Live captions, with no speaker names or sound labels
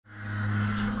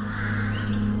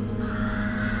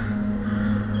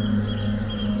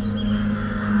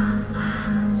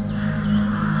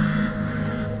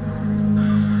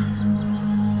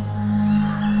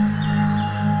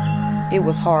It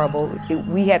was horrible.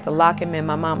 We had to lock him in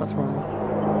my mama's room.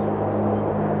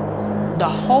 The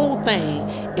whole thing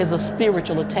is a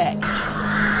spiritual attack.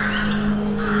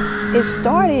 It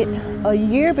started a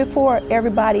year before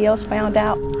everybody else found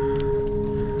out.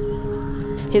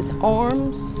 His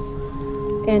arms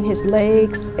and his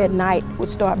legs at night would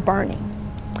start burning.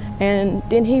 And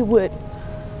then he would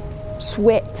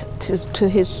sweat till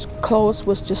his clothes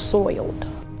was just soiled.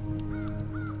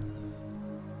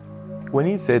 When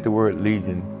he said the word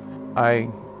legion, I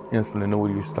instantly knew what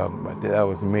he was talking about, that there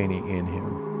was many in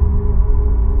him.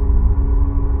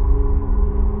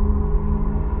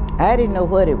 I didn't know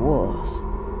what it was.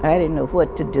 I didn't know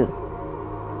what to do.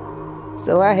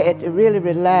 So I had to really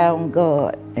rely on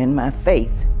God and my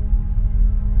faith.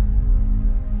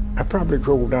 I probably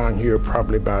drove down here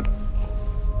probably about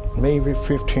maybe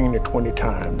 15 to 20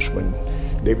 times when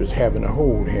they was having to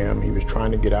hold him. He was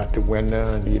trying to get out the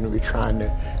window and he was trying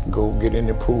to go get in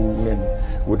the pool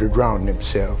and would have drowned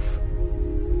himself.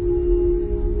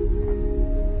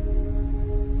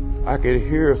 I could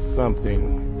hear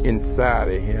something inside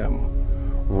of him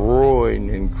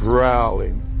roaring and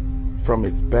growling from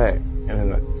his back.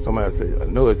 And somebody said, I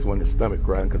know it's when his stomach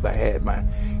growling because I had my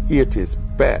ear to his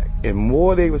back. And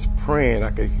more they was praying, I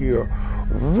could hear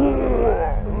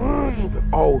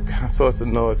all sorts of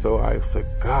noise. So I was like,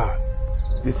 God,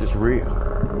 this is real.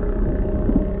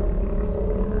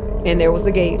 And there was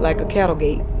a gate, like a cattle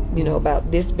gate, you know, about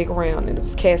this big around, and it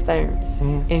was cast iron.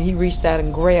 Mm-hmm. And he reached out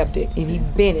and grabbed it, and he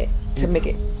bent it to make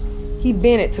it. He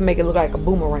bent it to make it look like a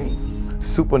boomerang.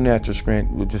 Supernatural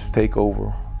strength would just take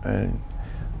over, and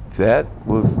that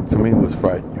was, to me, was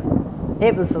frightening.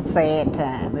 It was a sad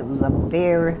time. It was a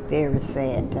very, very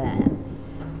sad time.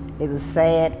 It was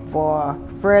sad for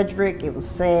Fredrick. It was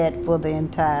sad for the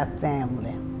entire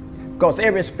family. Because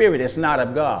every spirit is not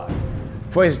of God.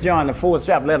 1 John, the 4th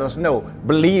chapter, let us know,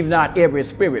 believe not every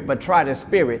spirit, but try the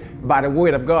spirit by the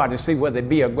word of God to see whether it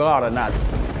be of God or not.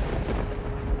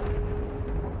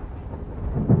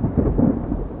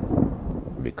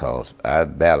 Because I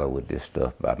battled with this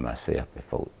stuff by myself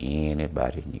before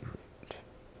anybody knew it.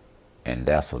 And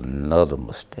that's another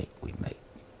mistake we make.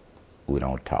 We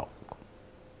don't talk.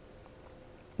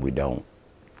 We don't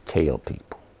tell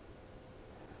people,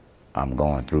 I'm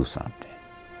going through something.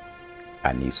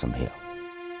 I need some help.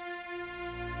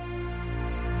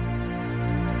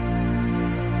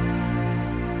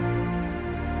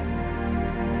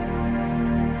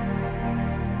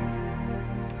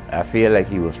 I feel like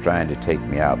he was trying to take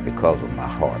me out because of my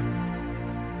heart,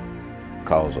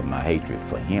 because of my hatred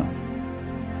for him,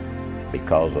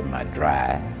 because of my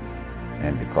drive,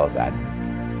 and because I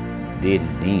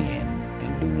didn't then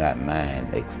and do not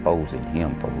mind exposing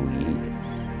him for who he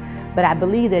is. But I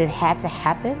believe that it had to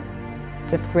happen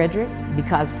to Fredrick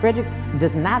because Fredrick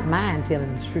does not mind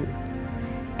telling the truth.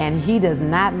 And he does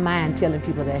not mind telling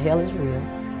people that hell is real.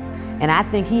 And I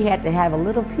think he had to have a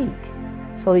little peek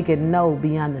so he could know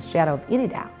beyond the shadow of any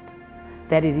doubt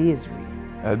that it is real.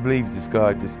 I believe just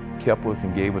God just kept us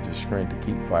and gave us the strength to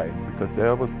keep fighting, because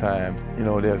there was times, you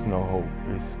know, there's no hope,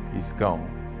 he's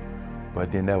gone.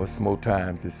 But then there was more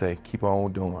times to say, keep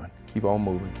on doing, keep on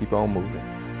moving, keep on moving.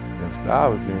 And so I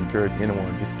would encourage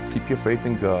anyone, just keep your faith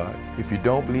in God. If you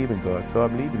don't believe in God,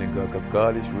 start believing in God, because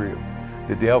God is real.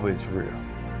 The devil is real.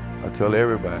 I tell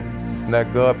everybody, it's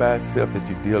not God by itself that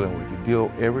you're dealing with. You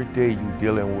deal every day, you're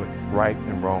dealing with right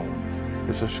and wrong.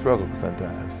 It's a struggle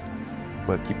sometimes,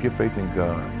 but keep your faith in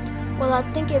God. Well, I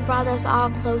think it brought us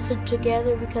all closer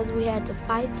together because we had to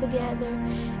fight together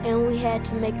and we had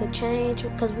to make a change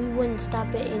because we wouldn't stop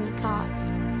at any cost.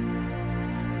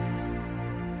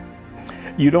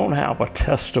 You don't have a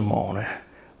testimony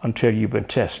until you've been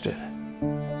tested.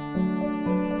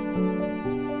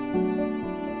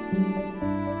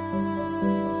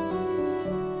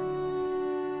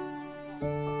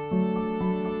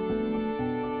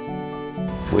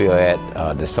 We are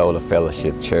at the Solar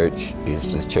Fellowship Church.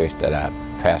 It's the church that I'm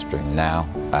pastoring now.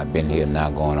 I've been here now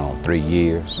going on 3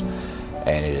 years,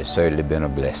 and it has certainly been a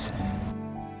blessing.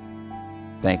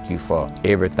 Thank you for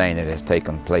everything that has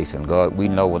taken place. And God, we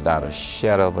know without a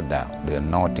shadow of a doubt, the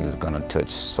anointing is going to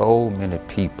touch so many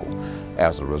people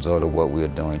as a result of what we're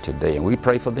doing today. And we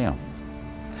pray for them.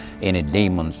 Any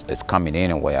demons that's coming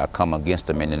anyway, I come against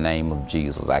them in the name of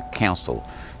Jesus. I cancel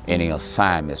any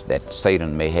assignments that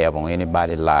Satan may have on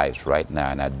anybody's lives right now.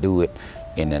 And I do it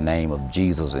in the name of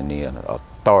Jesus and the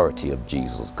authority of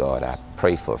Jesus, God. I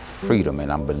pray for freedom,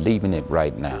 and I'm believing it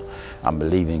right now. I'm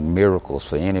believing miracles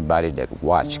for anybody that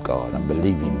watch, God. I'm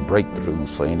believing breakthroughs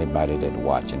for anybody that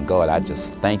watch. And God, I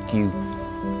just thank you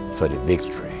for the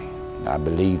victory. I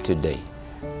believe today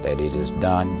that it is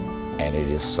done and it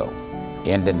is so.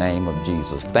 in the name of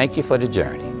Jesus. Thank you for the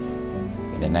journey.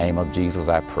 In the name of Jesus,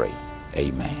 I pray.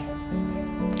 Amen.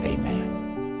 Amen.